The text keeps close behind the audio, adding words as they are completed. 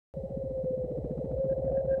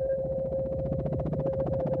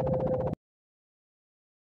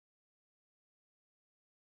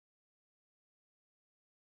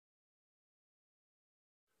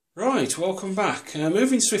Right, welcome back.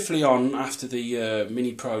 Moving swiftly on after the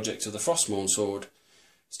mini project of the Frostmourne sword,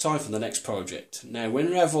 it's time for the next project. Now,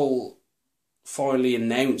 when Revell finally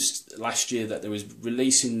announced last year that they was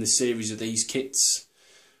releasing the series of these kits,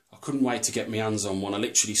 I couldn't wait to get my hands on one. I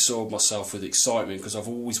literally soared myself with excitement because I've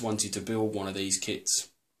always wanted to build one of these kits.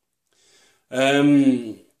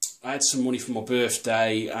 I had some money for my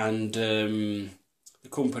birthday, and the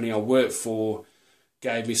company I work for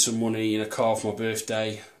gave me some money in a car for my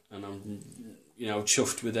birthday. And I'm,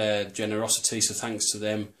 chuffed with their generosity, so thanks to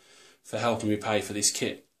them for helping me pay for this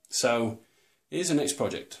kit. So, here's the next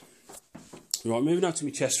project. Right, moving on to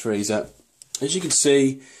my chest freezer. As you can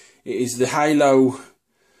see, it is the Halo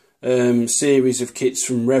series of kits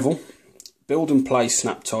from Revell. Build and play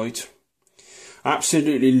Snaptite. I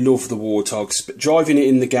absolutely love the Warthogs, but driving it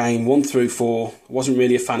in the game 1 through 4, I wasn't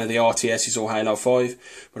really a fan of the RTSs or Halo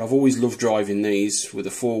 5, but I've always loved driving these with a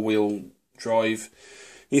 4-wheel drive.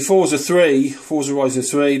 In Forza Horizon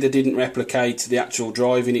 3, they didn't replicate the actual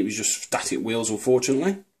driving, it was just static wheels,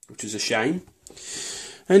 unfortunately, which is a shame.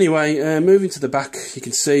 Anyway, moving to the back, you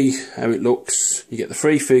can see how it looks. You get the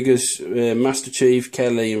 3 figures, Master Chief,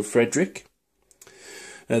 Kelly and Frederick.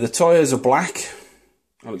 The tyres are black,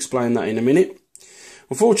 I'll explain that in a minute.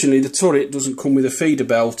 Unfortunately, the turret doesn't come with a feeder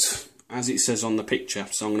belt, as it says on the picture,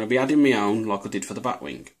 so I'm going to be adding my own, like I did for the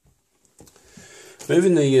Batwing.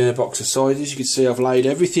 Moving the box aside, as you can see, I've laid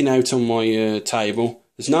everything out on my table.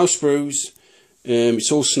 There's no sprues,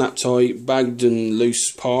 it's all Snaptite, bagged and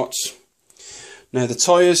loose parts. Now the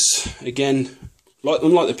tyres, again,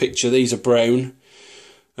 unlike the picture, these are brown.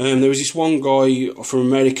 There was this one guy from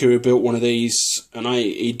America who built one of these, and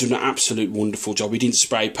he'd done an absolute wonderful job. He didn't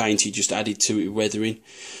spray paint, he just added to it with weathering.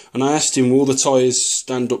 And I asked him, will the tyres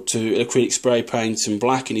stand up to acrylic spray paint and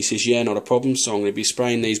black? And he says, yeah, not a problem, so I'm going to be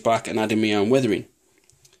spraying these black and adding my own weathering.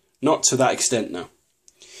 Not to that extent now.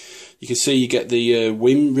 You can see you get the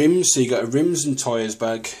rims, so you got a rims and tyres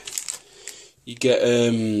bag. You get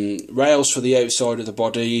rails for the outside of the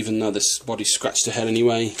body, even though the body's scratched to hell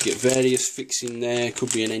anyway. You get various fixing there,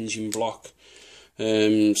 could be an engine block,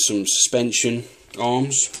 some suspension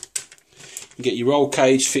arms. You get your roll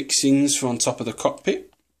cage fixings for on top of the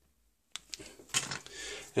cockpit.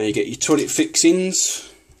 And you get your turret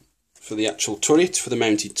fixings for the actual turret, for the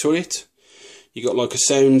mounted turret. You got like a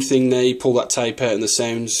sound thing there, you pull that tape out and the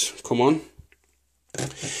sounds come on.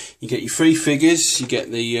 You get your 3 figures, you get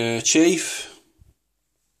the Chief,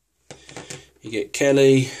 you get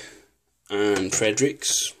Kelly and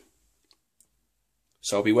Fredericks.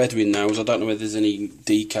 So I'll be weathering those, I don't know whether there's any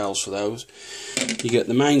decals for those. You get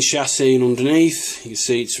the main chassis and underneath, you can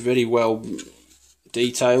see it's very well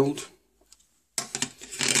detailed.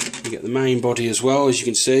 You get the main body as well, as you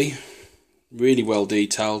can see, really well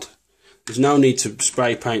detailed. There's no need to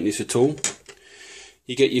spray paint this at all.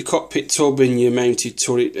 You get your cockpit tub and your mounted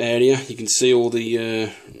turret area. You can see all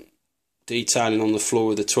the detailing on the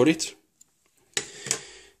floor of the turret.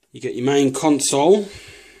 You get your main console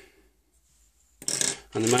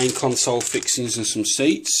and the main console fixings and some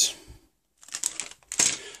seats.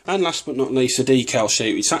 And last but not least, a decal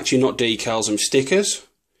sheet. It's actually not decals and stickers,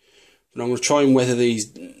 but I'm going to try and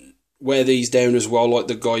wear these down as well, like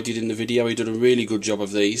the guy did in the video. He did a really good job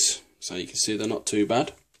of these. So you can see they're not too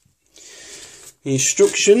bad. The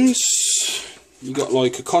instructions, you got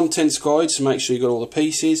like a contents guide to make sure you got all the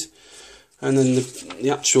pieces, and then the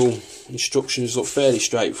actual instructions look fairly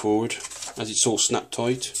straightforward, as it's all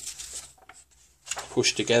Snaptite,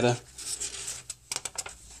 pushed together,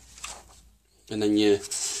 and then your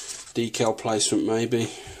decal placement maybe,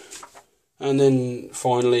 and then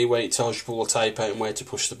finally where it tells you to pull the tape out and where to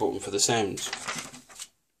push the button for the sounds.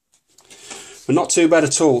 But not too bad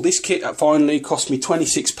at all. This kit finally cost me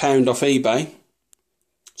 £26 off eBay.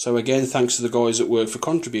 So again, thanks to the guys at work for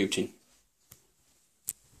contributing.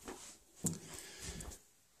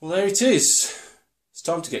 Well, there it is. It's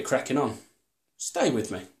time to get cracking on. Stay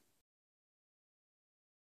with me.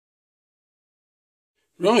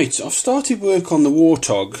 Right, I've started work on the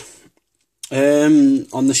Warthog.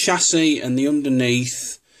 On the chassis and the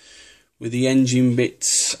underneath with the engine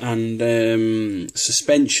bits and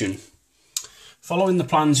suspension. Following the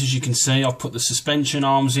plans, as you can see, I've put the suspension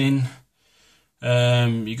arms in.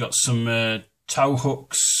 You got some tow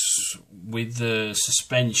hooks with the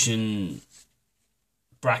suspension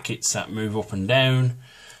brackets that move up and down.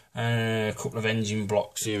 A couple of engine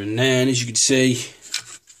blocks here and there. And as you can see,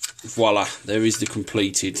 voila, there is the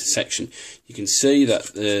completed section. You can see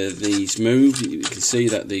that these move. You can see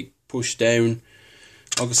that they push down.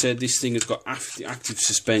 Like I said, this thing has got active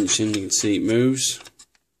suspension. You can see it moves.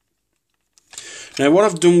 Now what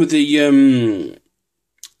I've done with the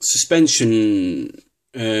suspension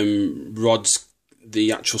rods,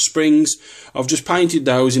 the actual springs, I've just painted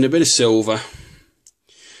those in a bit of silver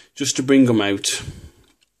just to bring them out.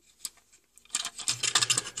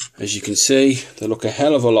 As you can see, they look a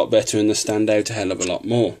hell of a lot better and they stand out a hell of a lot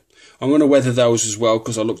more. I'm going to weather those as well,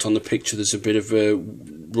 because I looked on the picture, there's a bit of a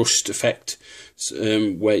rust effect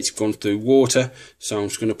where it's gone through water, so I'm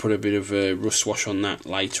just going to put a bit of a rust wash on that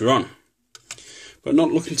later on. But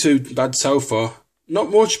not looking too bad so far.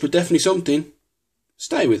 Not much, but definitely something.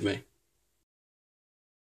 Stay with me.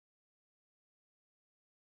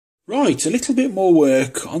 Right, a little bit more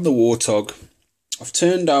work on the Warthog. I've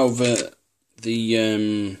turned over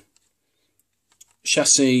the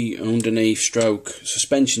chassis underneath stroke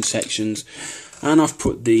suspension sections, and I've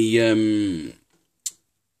put the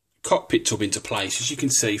cockpit tub into place, as you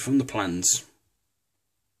can see from the plans.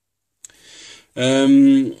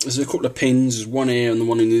 There's a couple of pins, there's one here and the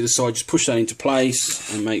one on the other side. Just push that into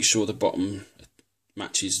place and make sure the bottom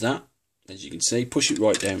matches that. As you can see, push it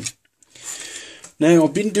right down. Now,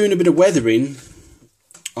 I've been doing a bit of weathering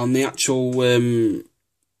on the actual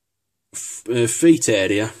feet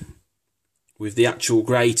area with the actual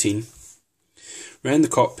grating around the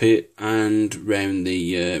cockpit and around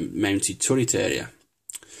the mounted turret area.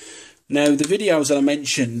 Now, the videos that I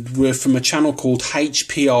mentioned were from a channel called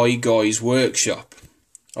HPI Guys Workshop.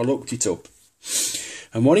 I looked it up,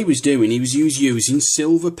 and what he was doing, he was using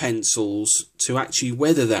silver pencils to actually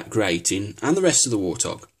weather that grating and the rest of the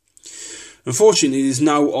Warthog. Unfortunately, there's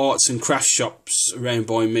no arts and crafts shops around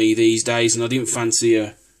by me these days, and I didn't fancy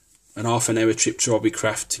an half-an-hour trip to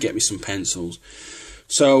Hobbycraft to get me some pencils.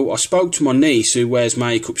 So I spoke to my niece, who wears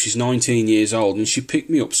makeup. She's 19 years old, and she picked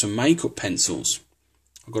me up some makeup pencils.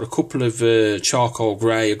 I've got a couple of charcoal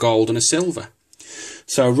grey, a gold and a silver.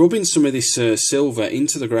 So rubbing some of this silver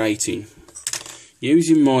into the grating,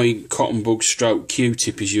 using my cotton bug stroke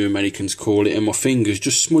Q-tip, as you Americans call it, and my fingers,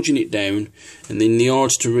 just smudging it down, and then the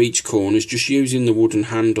hard to reach corners, just using the wooden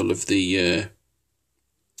handle of the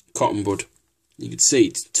cotton bud. You can see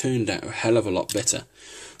it turned out a hell of a lot better.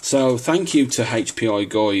 So thank you to HPI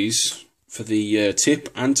Guys for the tip,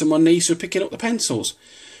 and to my niece for picking up the pencils.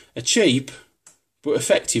 A cheap but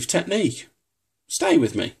effective technique. Stay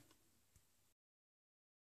with me.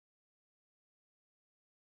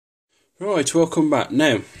 Right, welcome back.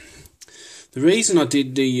 Now, the reason I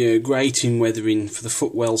did the grating weathering for the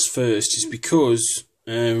footwells first is because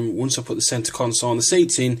once I put the centre console and the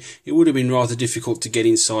seats in, it would have been rather difficult to get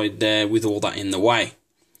inside there with all that in the way.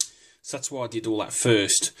 So that's why I did all that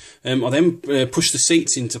first. I then pushed the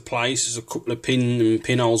seats into place. There's a couple of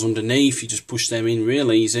pinholes underneath. You just push them in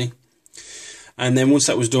real easy. And then once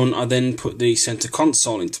that was done, I then put the centre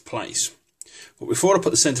console into place. But before I put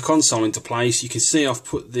the centre console into place, you can see I've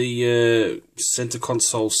put the centre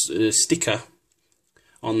console sticker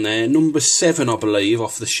on there, number 7 I believe,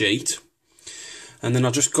 off the sheet. And then I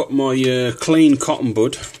just got my clean cotton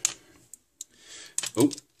bud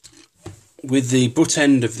with the butt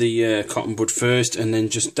end of the cotton bud first, and then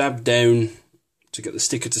just dabbed down to get the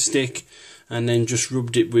sticker to stick, and then just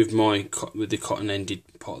rubbed it with the cotton ended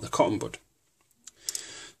part of the cotton bud.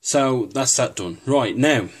 So that's that done. Right,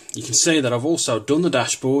 now you can see that I've also done the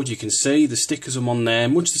dashboard. You can see the stickers are on there,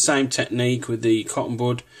 much the same technique with the cotton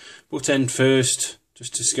bud. Butt end first,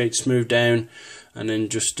 just to get it smooth down, and then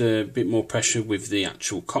just a bit more pressure with the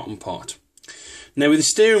actual cotton part. Now with the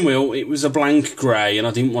steering wheel, it was a blank grey, and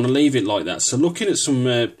I didn't want to leave it like that. So looking at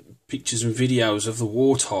some pictures and videos of the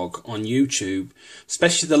Warthog on YouTube,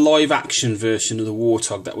 especially the live action version of the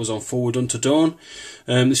Warthog that was on Forward Unto Dawn,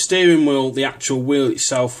 the steering wheel, the actual wheel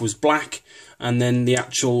itself was black, and then the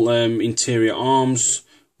actual interior arms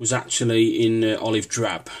was actually in olive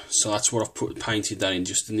drab. So that's what I've painted that in,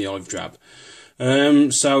 just in the olive drab.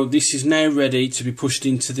 So this is now ready to be pushed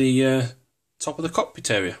into the top of the cockpit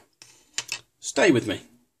area. Stay with me.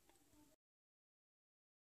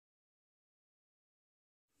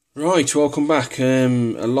 Right, welcome back. A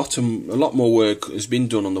lot more work has been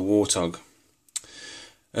done on the Warthog.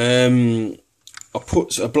 I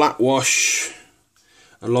put a black wash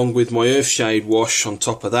along with my earthshade wash on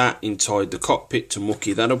top of that inside the cockpit to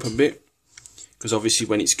mucky that up a bit, because obviously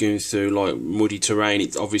when it's going through like muddy terrain,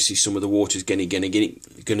 it's obviously some of the water's gonna get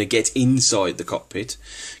inside the cockpit,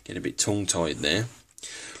 get a bit tongue tied there.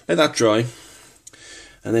 Let that dry,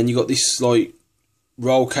 and then you got this like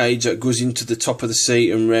roll cage that goes into the top of the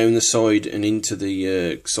seat and round the side and into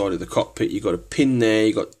the side of the cockpit. You've got a pin there,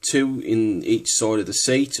 you've got 2 in each side of the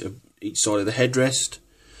seat, each side of the headrest,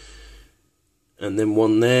 and then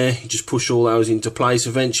 1 there. You just push all those into place.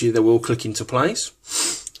 Eventually they will click into place.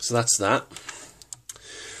 So that's that.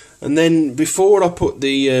 And then before I put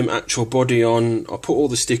the actual body on, I put all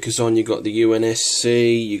the stickers on. You got the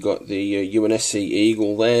UNSC, you got the UNSC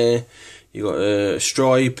eagle there, you got a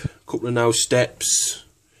stripe, a couple of nose steps,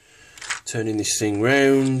 turning this thing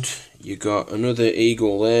round. You got another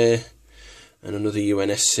eagle there, and another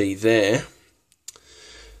UNSC there.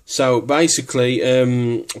 So basically,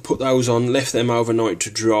 I put those on, left them overnight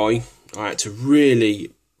to dry. I had to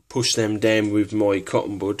really push them down with my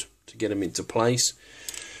cotton bud to get them into place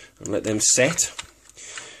and let them set.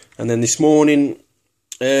 And then this morning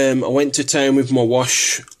I went to town with my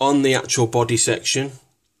wash on the actual body section,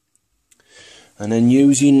 and then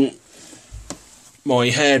using my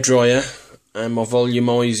hairdryer and my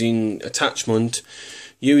volumizing attachment,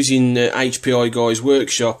 using the HPI Guy's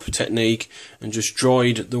workshop technique, and just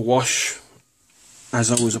dried the wash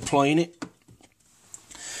as I was applying it.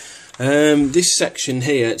 This section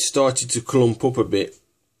here, it started to clump up a bit,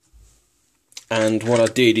 and what I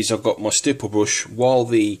did is I got my stipple brush while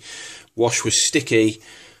the wash was sticky,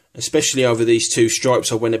 especially over these two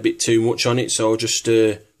stripes. I went a bit too much on it, so I just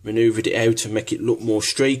manoeuvred it out to make it look more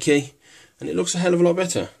streaky, and it looks a hell of a lot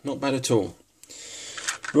better. Not bad at all.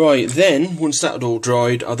 Right, then once that had all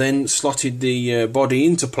dried, I then slotted the body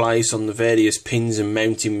into place on the various pins and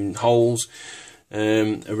mounting holes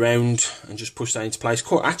around, and just pushed that into place.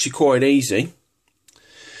 Actually quite easy.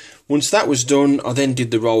 Once that was done, I then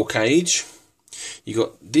did the roll cage. You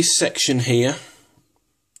got this section here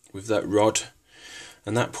with that rod,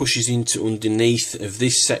 and that pushes into underneath of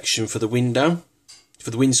this section for the window,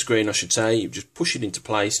 for the windscreen I should say. You just push it into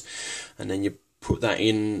place, and then you put that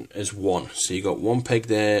in as one. So you got one peg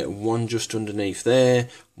there, one just underneath there,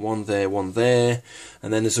 one there,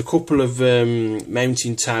 and then there's a couple of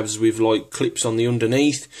mounting tabs with like clips on the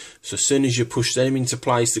underneath. So as soon as you push them into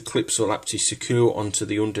place, the clips will actually secure onto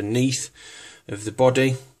the underneath of the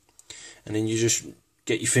body, and then you just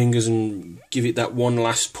get your fingers and give it that one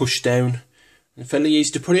last push down, and fairly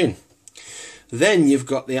easy to put in. Then you've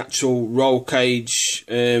got the actual roll cage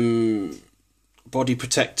body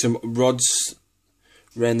protector rods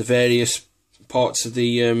around the various parts of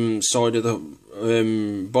the side of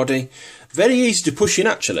the body. Very easy to push in,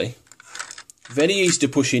 actually. Very easy to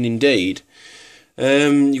push in indeed.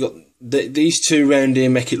 You got these two round here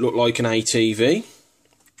make it look like an ATV.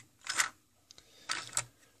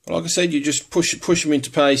 Like I said, you just push them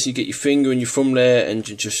into place. You get your finger and your thumb there, and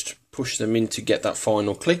you just push them in to get that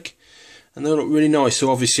final click, and they look really nice.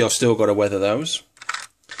 So obviously I've still got to weather those.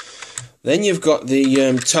 Then you've got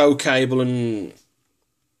the tow cable and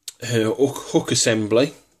hook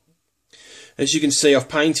assembly. As you can see, I've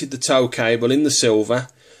painted the tow cable in the silver,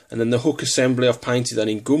 and then the hook assembly I've painted that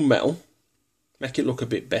in gunmetal. Make it look a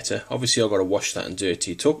bit better. Obviously I've got to wash that and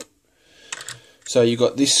dirty it up. So you've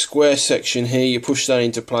got this square section here, you push that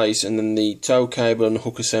into place, and then the tow cable and the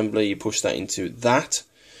hook assembly, you push that into that,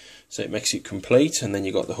 so it makes it complete. And then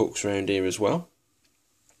you've got the hooks around here as well.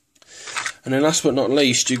 And then last but not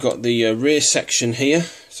least, you've got the rear section here.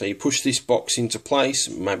 So you push this box into place,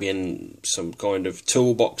 maybe in some kind of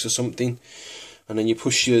toolbox or something, and then you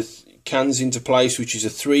push your cans into place, which is a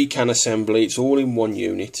 3-can assembly. It's all in one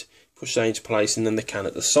unit. Push that into place, and then the can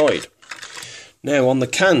at the side. Now on the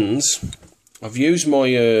cans, I've used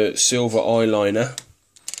my silver eyeliner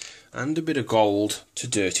and a bit of gold to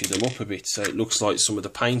dirty them up a bit, so it looks like some of the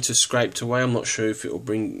paint has scraped away. I'm not sure if it'll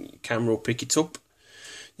bring camera or pick it up.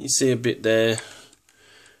 You see a bit there,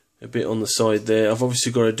 a bit on the side there. I've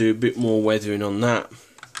obviously got to do a bit more weathering on that,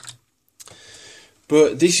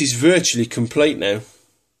 but this is virtually complete now,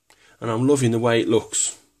 and I'm loving the way it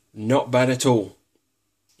looks. Not bad at all.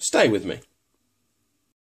 Stay with me.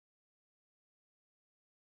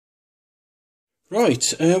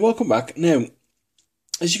 Right, welcome back. Now,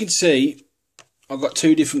 as you can see, I've got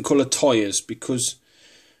two different colour tyres, because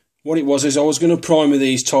what it was is I was going to primer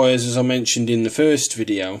these tyres, as I mentioned in the first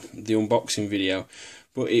video, the unboxing video,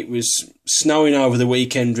 but it was snowing over the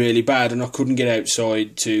weekend really bad, and I couldn't get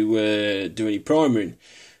outside to do any primering.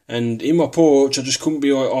 And in my porch, I just couldn't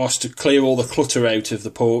be asked to clear all the clutter out of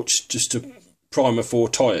the porch just to primer 4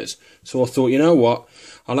 tyres. So I thought, you know what,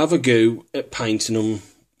 I'll have a go at painting them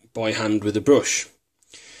by hand with a brush.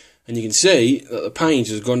 And you can see that the paint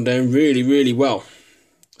has gone down really, really well.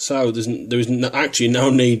 So there's actually no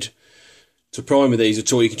need to primer these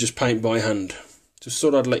at all. You can just paint by hand. Just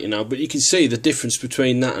thought I'd let you know. But you can see the difference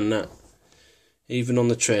between that and that, even on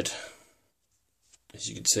the tread. As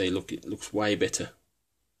you can see, look, it looks way better.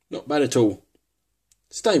 Not bad at all.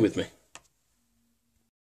 Stay with me.